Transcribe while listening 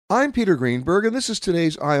I'm Peter Greenberg, and this is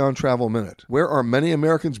today's Ion Travel Minute. Where are many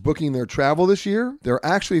Americans booking their travel this year? They're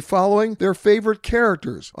actually following their favorite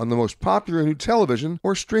characters on the most popular new television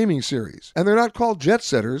or streaming series. And they're not called jet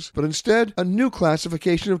setters, but instead a new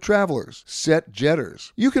classification of travelers, set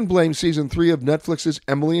jetters. You can blame Season 3 of Netflix's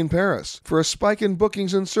Emily in Paris for a spike in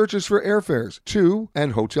bookings and searches for airfares to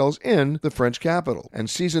and hotels in the French capital. And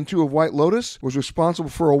Season 2 of White Lotus was responsible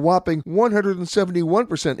for a whopping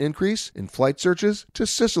 171% increase in flight searches to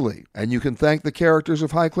Sicily. And you can thank the characters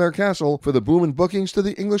of Highclere Castle for the boom in bookings to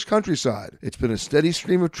the English countryside. It's been a steady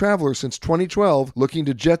stream of travelers since 2012 looking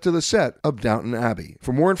to jet to the set of Downton Abbey.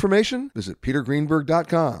 For more information, visit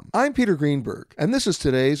petergreenberg.com. I'm Peter Greenberg, and this is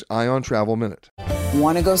today's Ion Travel Minute.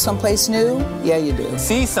 Want to go someplace new? Yeah, you do.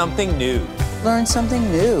 See something new. Learn something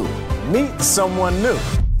new. Meet someone new.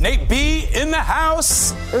 Nate B in the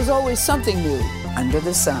house. There's always something new under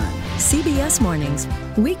the sun. CBS Mornings,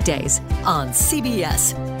 weekdays on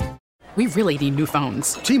CBS. We really need new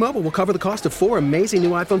phones. T-Mobile will cover the cost of 4 amazing new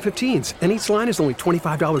iPhone 15s, and each line is only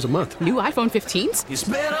 $25 a month. New iPhone 15s? It's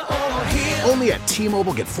better over here. Only at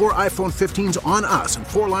T-Mobile, get 4 iPhone 15s on us and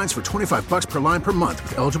 4 lines for $25 per line per month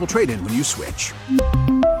with eligible trade-in when you switch.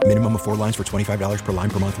 Minimum of 4 lines for $25 per line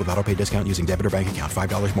per month with autopay discount using debit or bank account.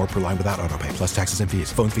 $5 more per line without autopay, plus taxes and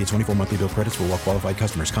fees. Phone fee at 24 monthly bill credits for well-qualified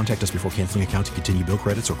customers. Contact us before canceling account to continue bill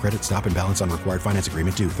credits or credit stop and balance on required finance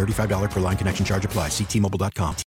agreement due. $35 per line connection charge applies. See T-Mobile.com.